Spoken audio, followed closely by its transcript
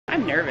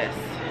nervous.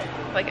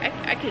 Like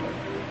I could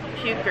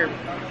puke or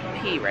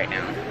pee right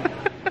now.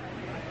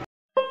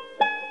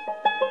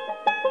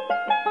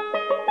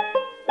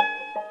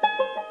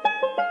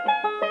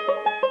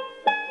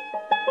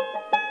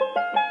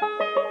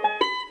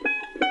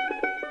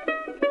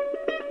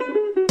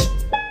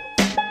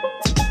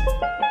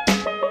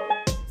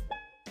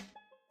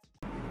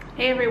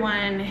 Hey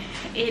everyone,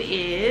 it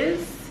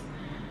is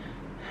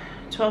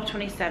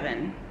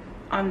 12:27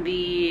 on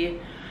the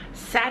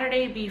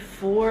Saturday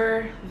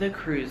before the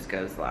cruise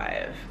goes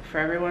live for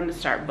everyone to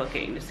start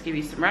booking. Just to give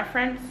you some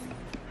reference.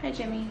 Hi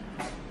Jimmy.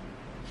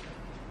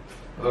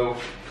 Hello.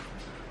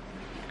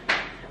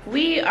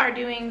 We are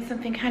doing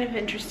something kind of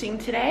interesting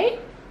today.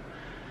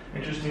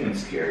 Interesting and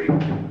scary.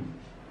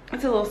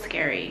 It's a little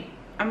scary.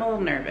 I'm a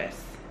little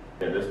nervous.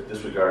 Yeah,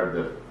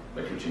 disregard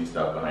the teaching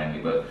stuff behind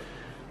me, but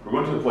we're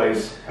going to the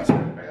place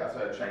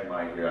outside of Chiang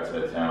Mai here,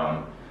 outside of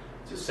town.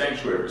 It's a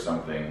sanctuary for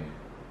something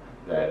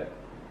that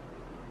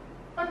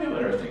might be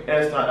interesting.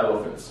 And it's not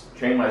elephants.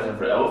 Chiang Mai isn't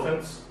for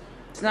elephants.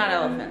 It's not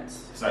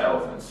elephants. It's not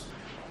elephants.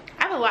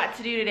 I have a lot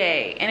to do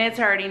today, and it's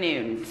already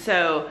noon,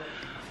 so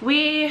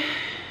we'll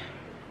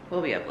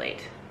be up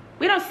late.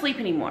 We don't sleep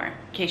anymore,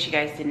 in case you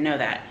guys didn't know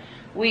that.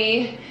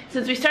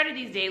 Since we started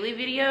these daily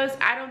videos,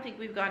 I don't think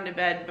we've gone to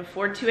bed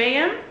before 2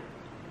 a.m.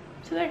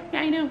 So there,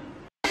 now you know.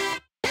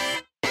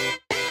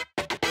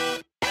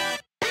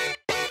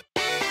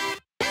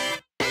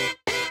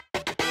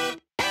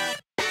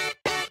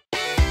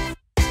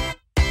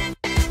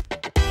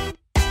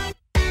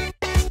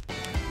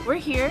 We're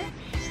here.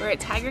 We're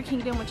at Tiger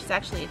Kingdom, which is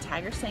actually a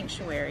tiger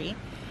sanctuary.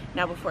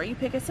 Now, before you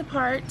pick us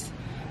apart,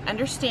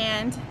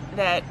 understand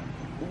that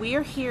we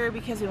are here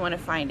because we want to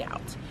find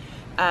out.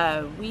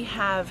 We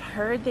have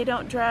heard they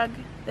don't drug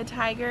the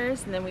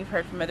tigers, and then we've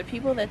heard from other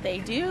people that they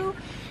do.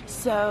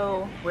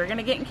 So we're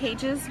gonna get in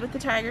cages with the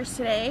tigers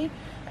today,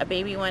 a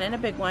baby one and a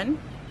big one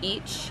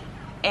each,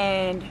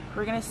 and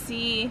we're gonna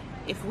see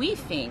if we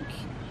think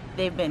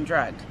they've been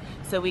drugged,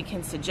 so we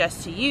can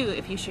suggest to you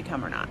if you should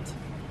come or not.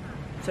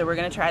 So we're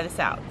gonna try this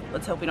out.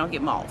 Let's hope we don't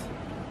get mauled,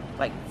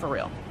 like for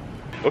real.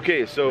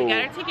 Okay, so we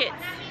got our tickets.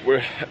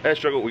 We're at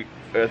struggle.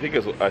 I think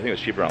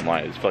it's cheaper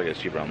online. It's feel like it's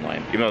cheaper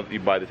online, even though you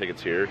buy the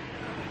tickets here.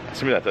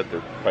 Somebody I thought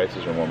the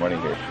prices are more money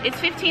here.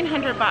 It's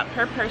 1,500 baht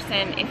per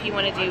person if you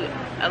want to do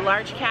a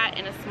large cat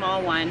and a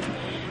small one,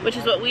 which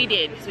is what we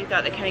did because we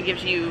thought that kind of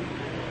gives you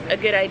a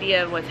good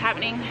idea of what's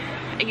happening.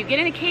 You get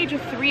in a cage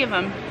with 3 of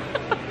them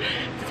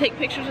to take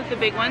pictures with the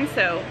big one,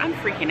 so I'm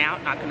freaking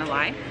out, not gonna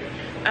lie.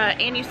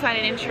 And you sign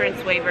an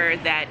insurance waiver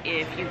that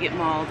if you get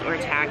mauled or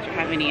attacked or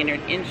have any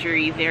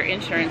injury, their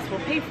insurance will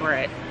pay for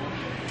it.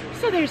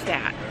 So there's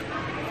that.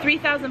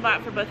 3,000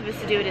 baht for both of us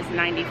to do it is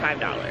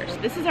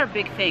 $95. This is our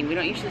big thing. We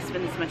don't usually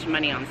spend this much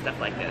money on stuff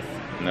like this.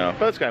 No,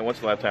 but it's kind of once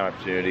in a lifetime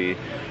opportunity,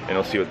 and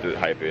we'll see what the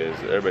hype is.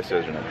 Everybody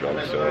says they're not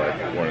drugs, so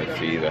I wanted to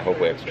see that.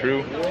 Hopefully that's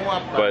true.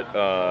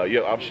 But you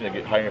have the option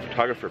of hiring a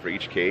photographer for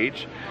each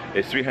cage.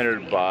 It's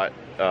 300 baht,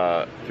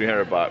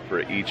 300 baht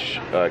for each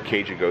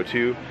cage you go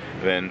to.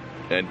 Then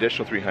an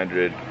additional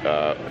 300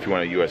 if you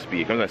want a USB.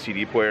 It comes on a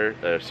CD player,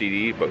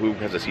 CD, but who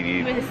has a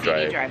CD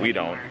drive? We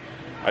don't.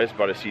 I just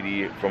bought a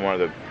CD from one of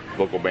the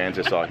local bands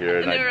I saw here,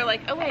 and they were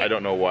like, oh wait. I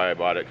don't know why I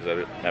bought it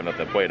because I have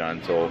nothing to play it on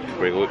until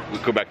we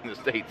go back in the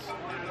States.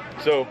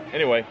 So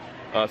anyway,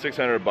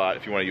 600 baht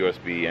if you want a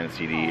USB and a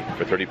CD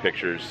for 30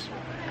 pictures,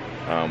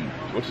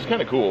 which is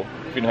kind of cool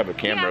if you didn't have a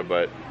camera,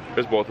 but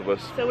there's both of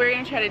us. So we're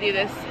gonna try to do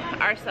this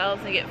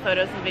ourselves and get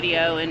photos and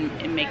video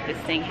and make this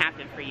thing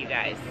happen for you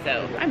guys.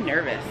 So I'm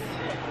nervous.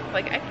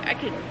 Like I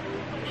could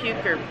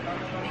puke or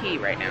pee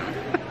right now.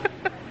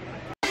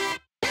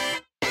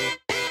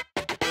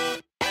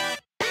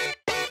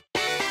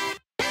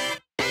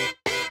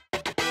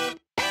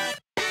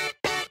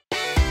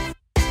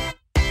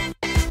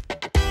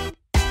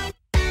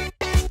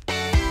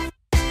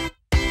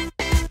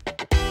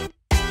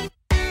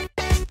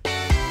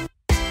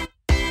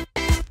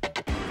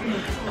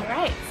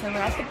 So we're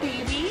at the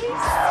babies.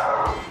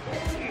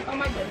 Oh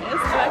my goodness,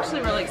 I'm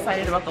actually really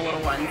excited about the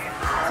little ones.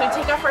 So we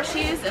take off our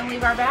shoes and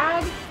leave our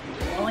bag.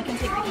 Only can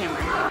take the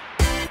camera.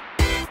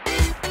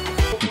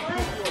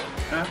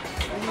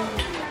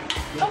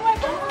 Oh my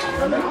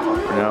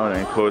god! We're now in an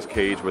enclosed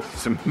cage with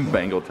some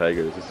Bengal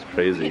tigers. This is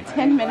crazy.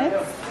 10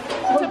 minutes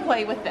to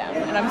play with them,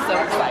 and I'm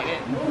so excited.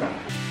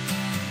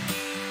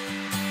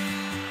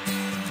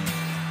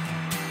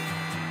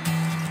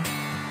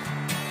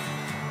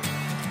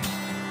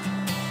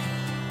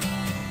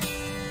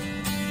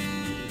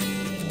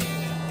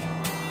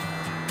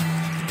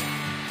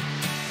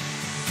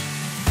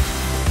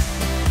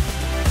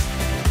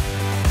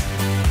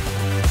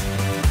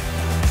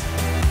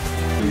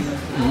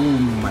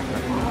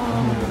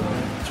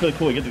 It's really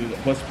cool. You get to go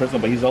personal,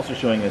 but he's also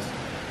showing us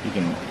you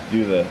can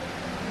do the.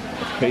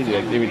 It's crazy.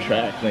 Like they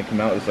retract and they come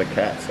out just like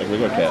cats, like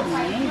regular cats.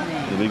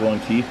 Amazing. The big long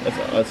teeth.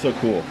 That's so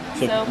cool.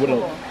 So what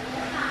cool.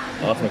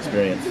 An awesome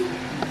experience. So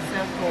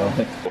cool.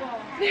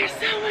 They're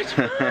so much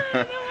fun.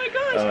 Oh my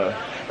gosh.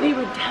 They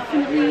were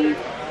definitely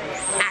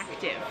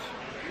active.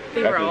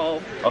 They were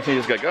all... Also, you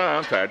just got, oh,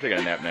 I'm tired, I'm taking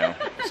a nap now.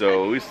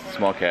 So at least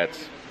small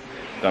cats,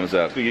 thumbs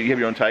up. You have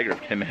your own tiger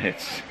for 10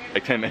 minutes.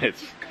 Like 10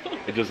 minutes.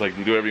 It's just like,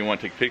 you do whatever you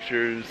want, take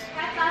pictures.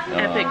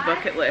 Epic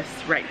bucket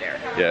list right there.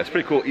 Yeah, it's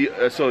pretty cool.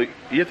 So you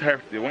have to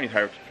hire, they want you to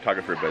hire a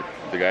photographer, but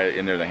the guy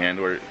in there, the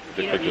handler,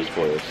 took pictures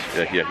for us.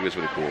 Yeah, he was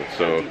really cool.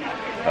 So,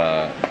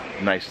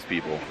 nicest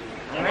people.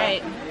 All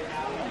right,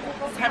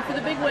 it's time for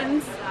the big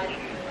ones.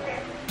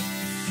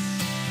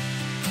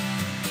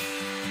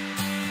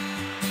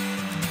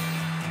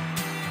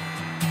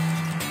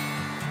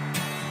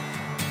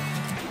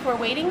 If we're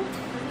waiting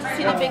to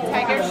see the big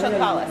tiger, she'll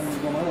call us.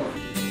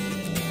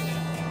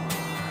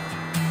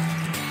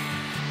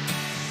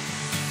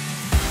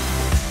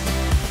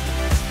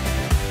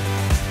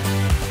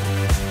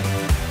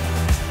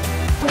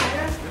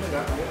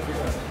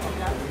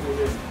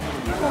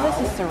 Well,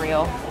 this is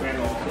surreal.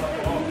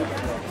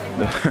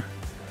 The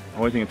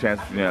only thing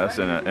attached between us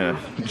and a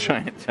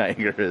giant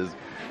tiger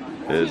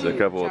is a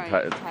couple of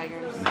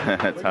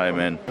Thai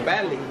men.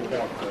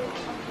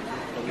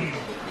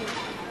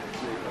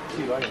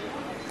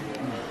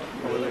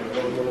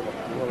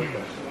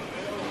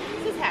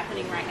 This is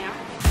happening right now.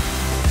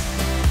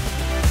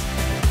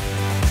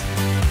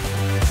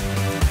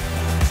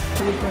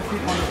 You can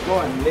sit on the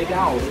floor and lay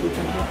down.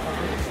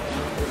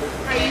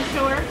 Are you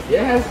sure?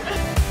 Yes.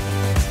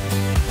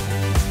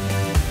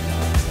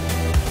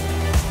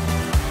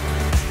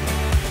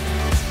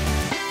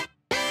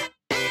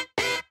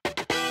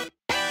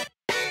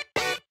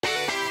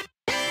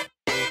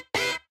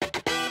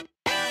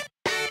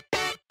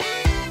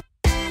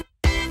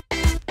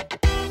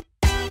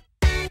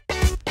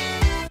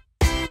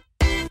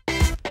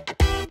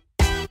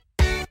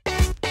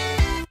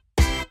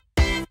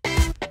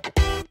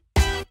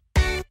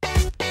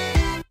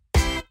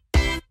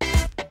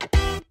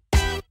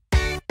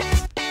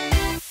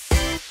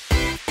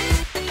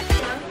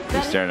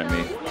 He's staring at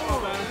me.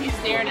 He's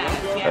staring at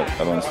us, yeah.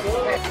 That one's...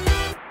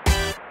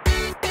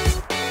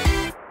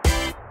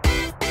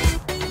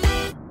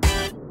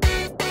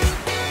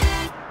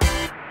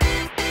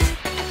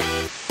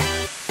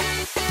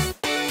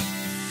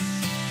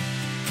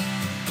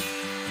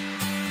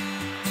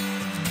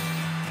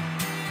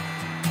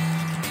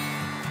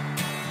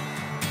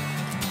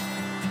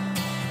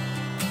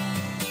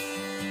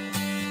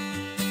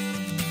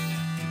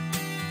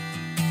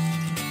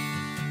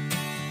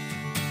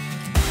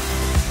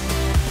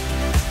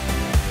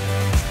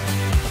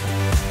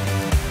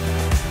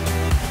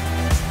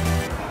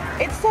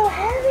 It's so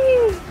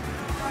heavy.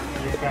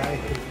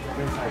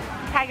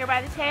 Tiger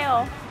by the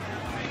tail.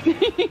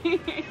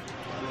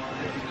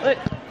 Look.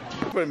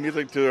 Put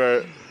music to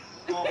our...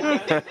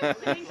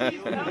 Thank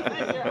you so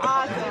much. You're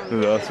awesome. This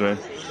is awesome, man.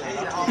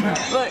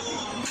 Look.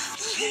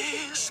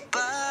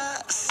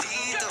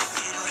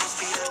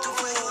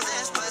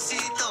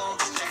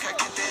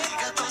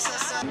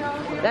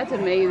 That's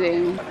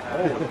amazing.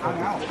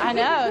 I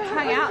know, it's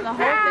hung out in the whole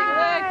thing.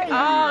 Look.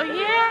 Oh,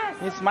 yes.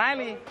 He's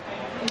smiling.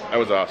 That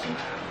was awesome.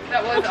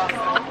 That was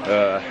awesome.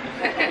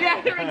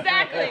 Yeah,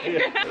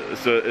 exactly.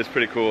 So it's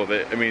pretty cool.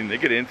 I mean, they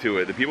get into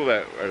it. The people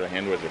that are the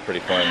handlers are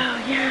pretty fun. Oh,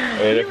 yeah.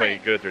 They're definitely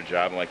good at their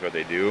job and like what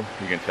they do.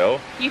 You can tell.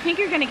 You think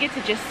you're going to get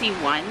to just see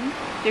one?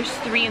 There's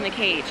 3 in the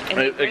cage, and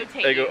they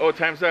rotate. They go, oh,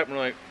 time's up. And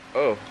we're like,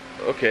 oh,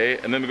 okay.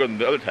 And then we go to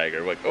the other tiger.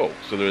 We're like, oh,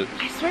 so there's...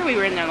 I swear we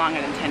were in there longer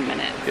than 10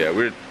 minutes. Yeah,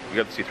 we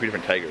got to see 3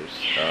 different tigers,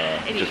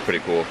 which is pretty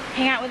cool.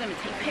 Hang out with them and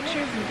take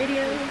pictures and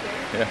videos.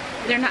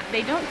 Yeah.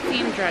 They don't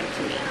seem drugged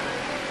to me.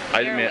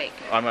 I admit,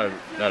 I'm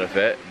not a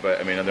vet, but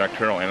I mean, they're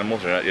nocturnal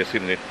animals. They're not just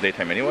sleep in the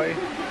daytime anyway.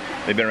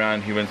 They've been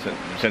around humans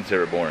since they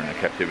were born in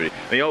captivity.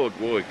 They all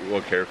look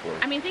well cared for.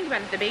 I mean, think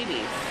about it, the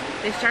babies.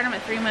 They start them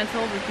at 3 months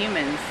old with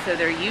humans, so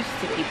they're used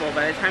to people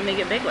by the time they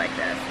get big like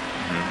this.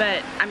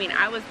 But, I mean,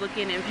 I was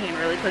looking and paying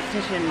really close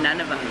attention. None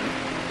of them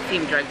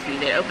seemed drugged to me.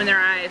 They'd open their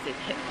eyes, they'd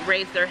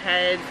raise their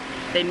heads,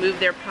 they'd move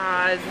their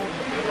paws.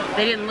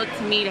 They didn't look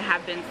to me to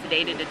have been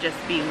sedated to just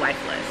be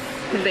lifeless,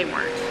 because they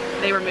weren't.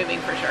 They were moving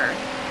for sure.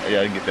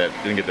 Yeah, I didn't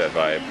get that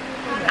vibe.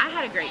 I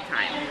had a great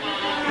time.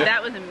 Yeah.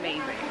 That was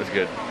amazing. That's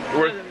good.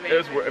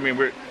 I mean,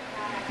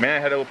 man, I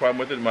had a little problem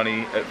with the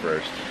money at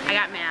first. I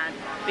got mad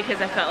because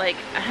I felt like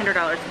 $100 is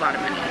a lot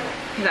of money.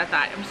 Because I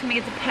thought, I'm just gonna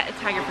get to pet a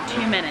tiger for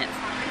 2 minutes.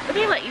 But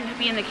they let you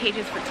be in the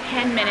cages for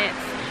 10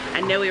 minutes. I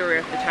know we were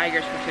with the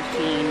tigers for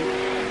 15.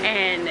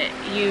 And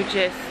you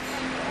just,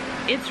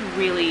 it's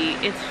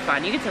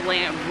fun. You get to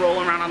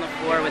roll around on the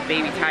floor with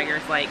baby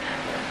tigers, like,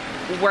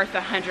 worth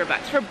 $100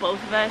 for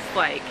both of us.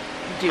 Like,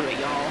 do it,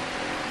 y'all.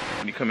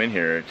 When you come in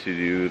here to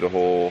do the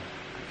whole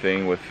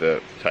thing with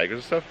the tigers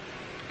and stuff,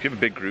 if you have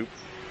a big group,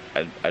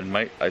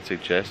 I'd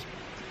suggest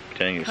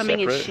pretending you're separate.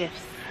 Coming in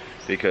shifts.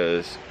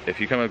 Because if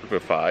you come in a group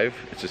of 5,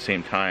 it's the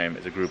same time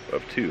as a group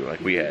of 2, like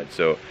we had.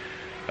 So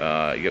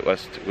you get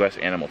less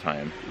animal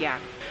time. Yeah.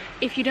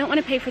 If you don't want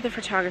to pay for the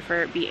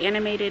photographer, be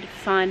animated,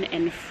 fun,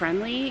 and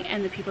friendly,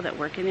 and the people that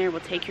work in there will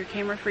take your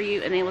camera for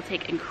you, and they will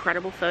take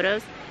incredible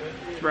photos.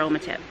 Throw them a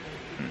tip.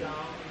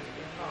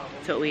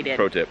 That's what we did.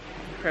 Pro tip.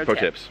 Pro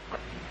tips.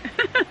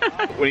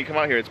 When you come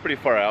out here, it's pretty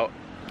far out,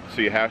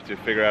 so you have to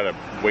figure out a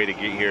way to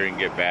get here and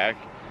get back.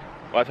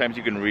 A lot of times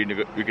you can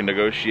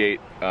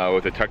negotiate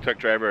with a tuk-tuk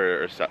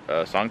driver or a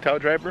Songtao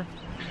driver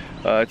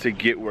to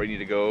get where you need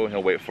to go, and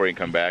he'll wait for you and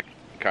come back.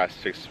 It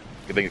costs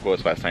I think it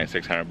was last time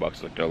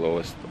 $600, like the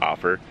lowest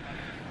offer.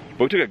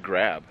 But we took a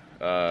Grab,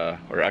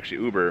 or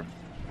actually Uber,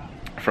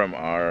 from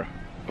our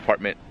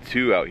apartment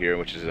 2 out here,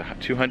 which is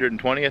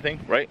 220, I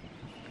think, right?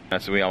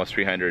 So we almost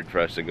 300 for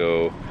us to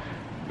go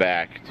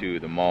back to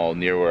the mall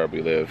near where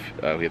we live.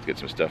 We have to get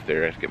some stuff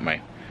there. I have to get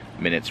my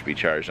minutes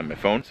recharged on my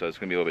phone, so it's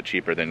gonna be a little bit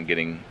cheaper than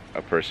getting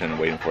a person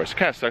waiting for us. It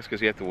kind of sucks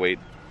because you have to wait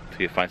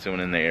till you find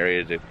someone in the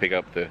area to pick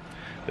up the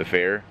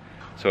fare.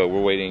 So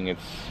we're waiting.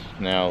 It's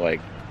now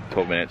like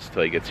 12 minutes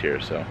till he gets here.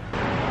 So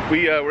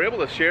we were able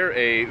to share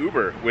a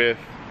Uber with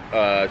 2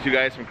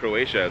 guys from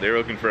Croatia. They were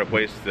looking for a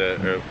place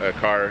or a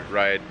car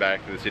ride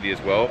back to the city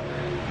as well.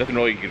 Nothing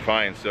really you can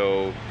find,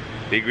 so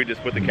they agreed to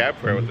split the cab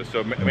fare with us.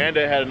 So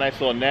Amanda had a nice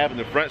little nap in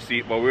the front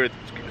seat while we were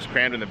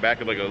crammed in the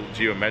back of like a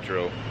Geo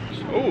Metro.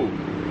 Oh,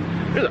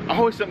 there's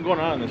always something going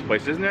on in this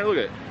place, isn't there? Look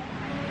at it.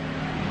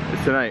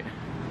 It's tonight.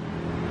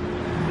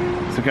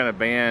 Some kind of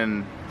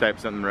band type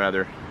something or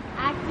other.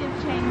 Active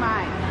Chiang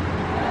Mai.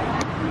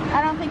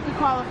 I don't think we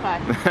qualify.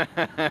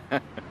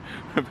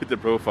 Put the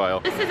profile.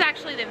 This is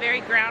actually the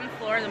very ground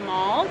floor of the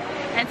mall,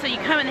 and so you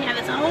come and they have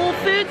this whole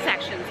food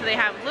section. So they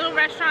have little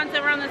restaurants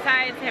over on the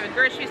sides, they have a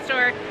grocery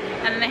store,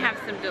 and then they have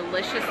some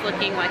delicious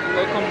looking like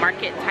local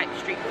market type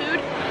street food,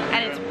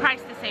 and it's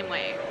priced the same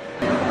way.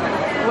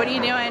 What are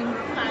you doing?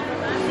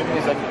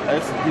 It's like,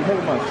 you have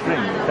them on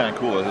string. Kind of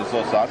cool. It's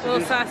little sausages.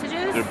 Little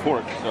sausages? They're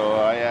pork, so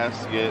I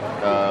asked to get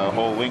a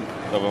whole length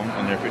of them,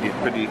 and they're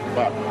pretty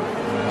fat.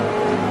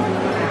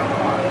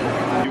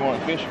 If you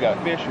want fish, you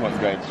got fish. You want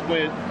dried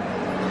squid.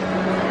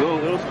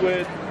 Little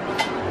squid.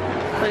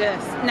 Look at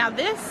this. Now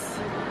this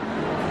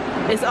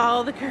is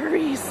all the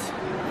curries.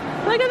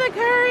 Look at the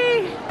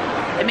curry.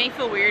 It may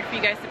feel weird for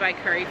you guys to buy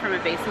curry from a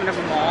basement of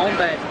a mall,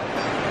 but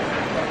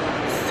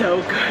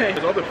so good.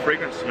 There's all the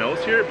fragrant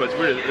smells here, but it's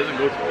weird. It doesn't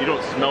go. You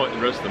don't smell it in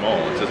the rest of the mall.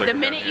 It's just like the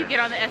minute you get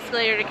on the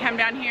escalator to come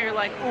down here, you're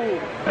like, ooh,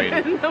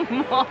 in the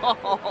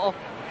mall.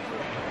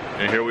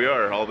 And here we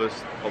are. All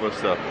this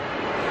stuff.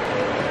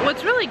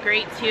 What's really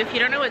great too, if you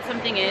don't know what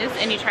something is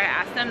and you try to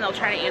ask them, they'll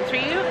try to answer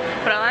you,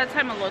 but a lot of the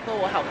time a local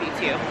will help you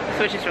too,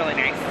 so which is really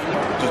nice.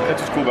 That's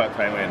what's cool about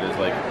Thailand is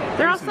like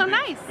they're all so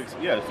nice.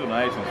 Yeah, it's so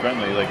nice and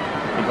friendly. Like,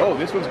 oh,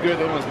 this one's good,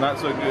 that one's not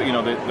so good. You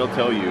know, they'll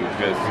tell you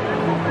because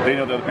they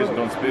know the other person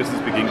doesn't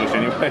speak English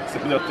anyway, so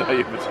they'll tell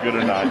you if it's good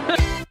or not.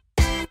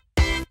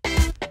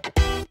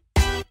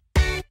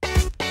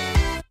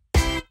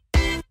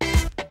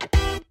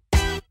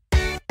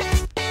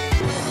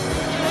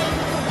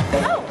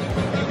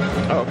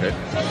 Oh, okay. The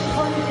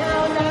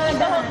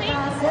whole thing?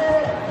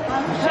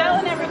 Shell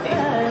and everything.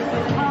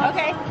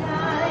 Okay.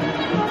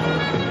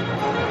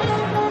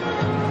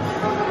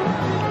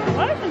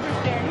 Well, that's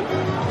interesting.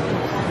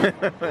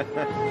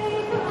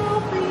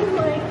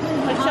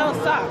 The shell is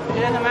soft.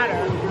 It doesn't matter.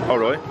 Oh,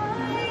 really?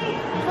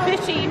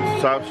 Fishy.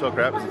 Soft shell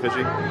crab is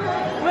fishy?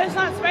 But it's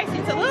not spicy.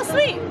 It's a little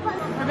sweet.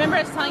 Remember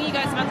I was telling you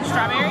guys about the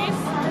strawberries?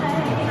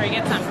 Or you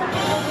get some.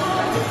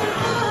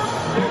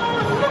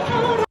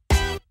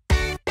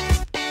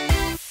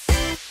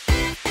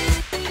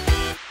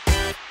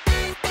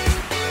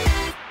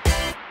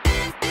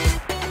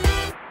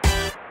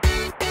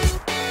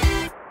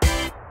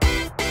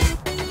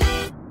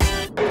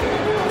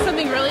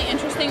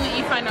 That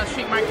you find on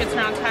street markets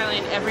around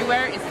Thailand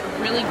everywhere is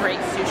really great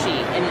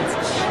sushi, and it's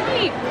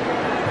cheap.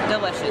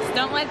 Delicious.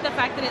 Don't let the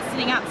fact that it's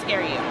sitting out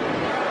scare you.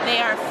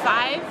 They are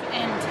 5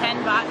 and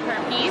 10 baht per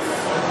piece,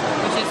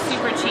 which is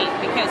super cheap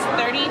because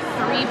 33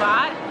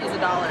 baht is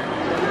 $1.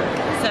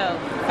 So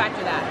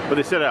factor that. But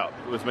they sit out,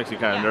 which makes you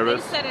kind of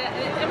nervous. They set it,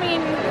 I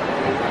mean,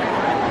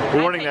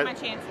 we're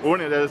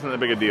warning that isn't a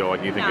big a deal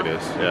like you think it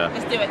is. Yeah.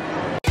 Let's do it.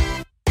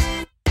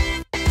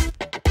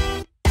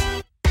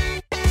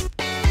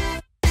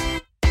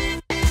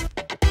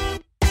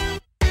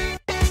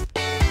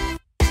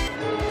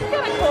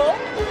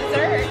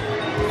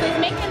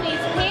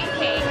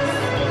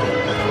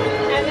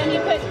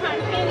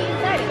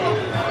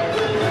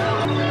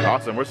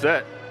 Awesome, we're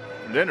set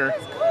for dinner.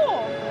 That's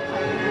cool.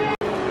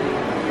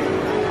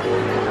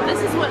 This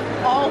is what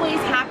always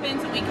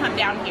happens when we come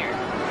down here.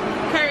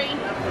 Curry,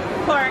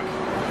 pork.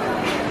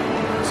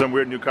 Some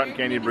weird new cotton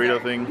candy burrito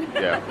thing.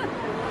 Yeah.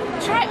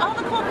 Try all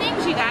the cool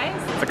things, you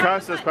guys. It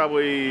costs us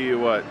probably,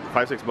 what,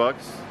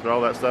 $5-6 for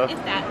all that stuff? It's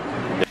that.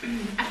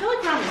 I feel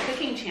like we're on the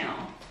cooking channel.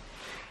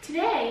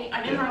 Today,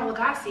 I'm in our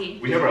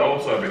Lagasse. We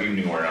also have an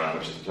evening wear on,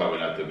 which is probably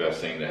not the best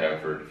thing to have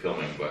for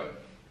filming,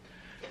 but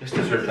it's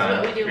dessert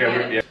time. This is what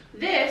we do. Yeah.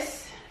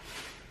 This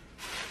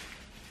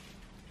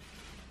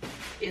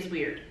is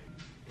weird.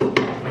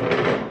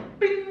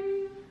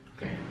 Bing.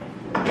 Okay.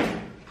 I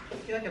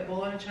feel like a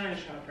bull in a china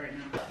shop right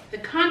now. The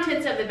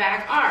contents of the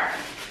bag are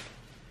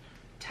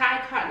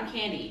Thai cotton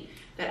candy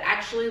that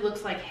actually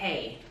looks like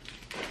hay,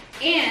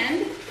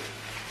 and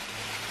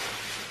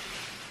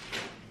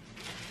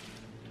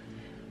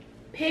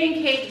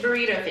pancake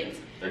burrito things.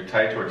 They're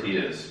Thai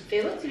tortillas.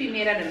 They look to be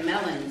made out of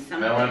melon.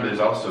 Melon, but there's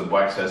also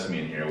black sesame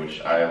in here,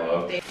 which I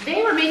love.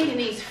 They were making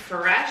these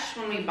fresh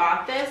when we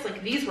bought this.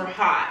 Like, these were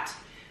hot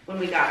when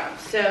we got them.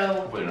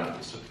 So Put it on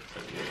this.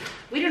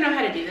 we don't know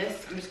how to do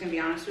this. I'm just gonna be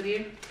honest with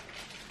you.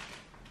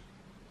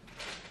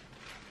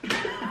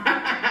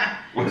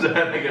 What does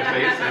that make a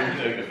face?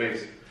 Make a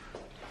face.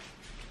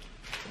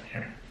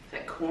 Here. Is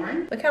that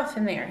corn? Look how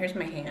thin they are. Here's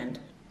my hand.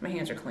 My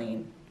hands are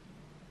clean.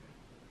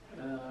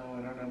 I don't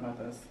know about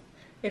this.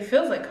 It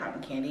feels like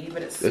cotton candy,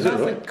 but it it smells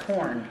really? like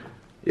corn.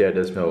 Yeah, it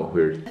does smell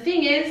weird. The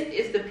thing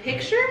is the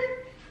picture,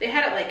 they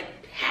had it like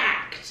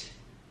packed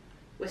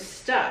with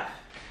stuff.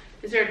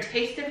 Is there a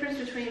taste difference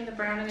between the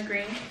brown and the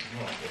green?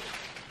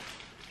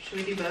 Should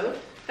we do both?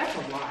 That's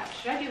a lot.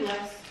 Should I do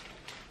less?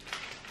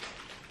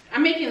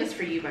 I'm making this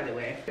for you, by the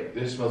way.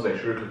 This smells like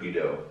sugar cookie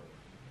dough.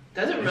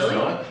 Does it You really?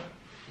 smell it?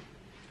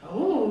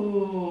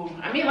 Oh,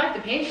 I mean, like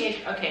the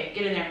pancake. Okay,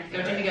 get in there.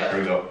 Go, Jimmy, go. Here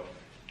we go.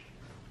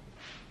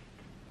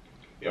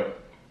 Yep,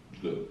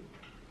 it's good.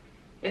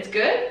 It's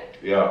good?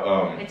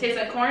 Yeah, It tastes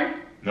like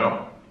corn?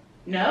 no.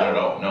 No? Not at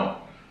all, no.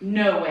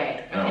 No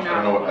way. No, I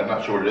don't know, I'm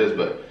not sure what it is,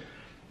 but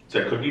it's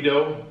a cookie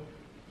dough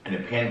and a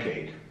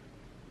pancake,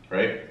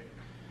 right?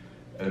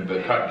 And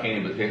the cotton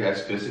candy, but it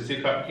has consistency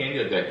of cotton candy,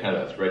 like that kind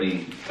of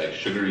thready, like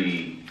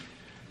sugary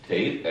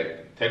taste,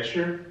 like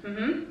texture.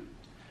 Mm-hmm.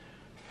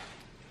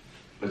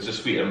 But it's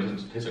just sweet, it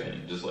doesn't taste like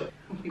anything, just like,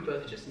 We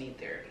both just need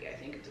therapy, I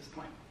think, at this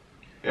point.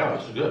 yeah,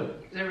 this is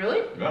good. Is it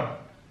really? Yeah.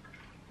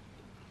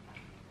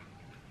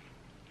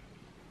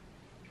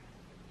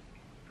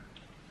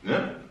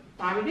 Yeah.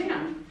 Bobby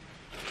down.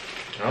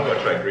 Now I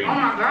gotta try green. Oh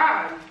my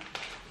god.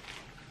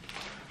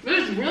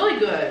 This is really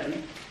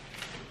good.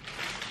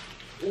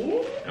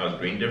 Ooh. Now is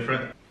green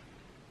different?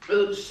 It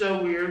looks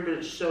so weird, but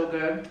it's so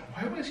good.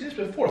 Why haven't I seen this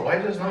before? Why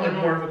does it not like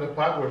more of a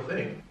popular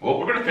thing? Well,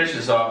 we're gonna finish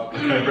this off the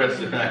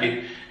rest of the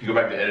night and go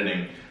back to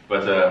editing.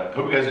 But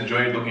hope you guys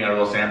enjoyed looking at a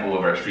little sample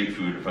of our street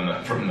food from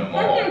the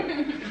mall.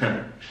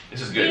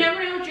 This is good. You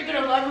never know what you're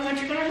gonna love and what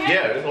you're gonna hate.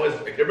 Yeah, there's always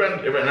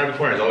every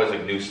corner is always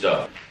like new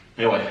stuff.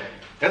 Anyway,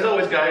 as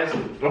always, guys,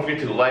 don't forget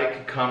to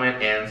like,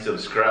 comment, and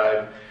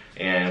subscribe.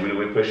 And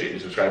we appreciate you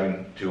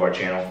subscribing to our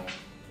channel.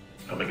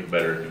 Help make it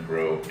better and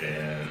grow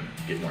and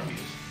get more views.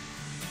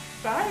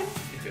 Bye.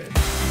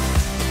 Okay.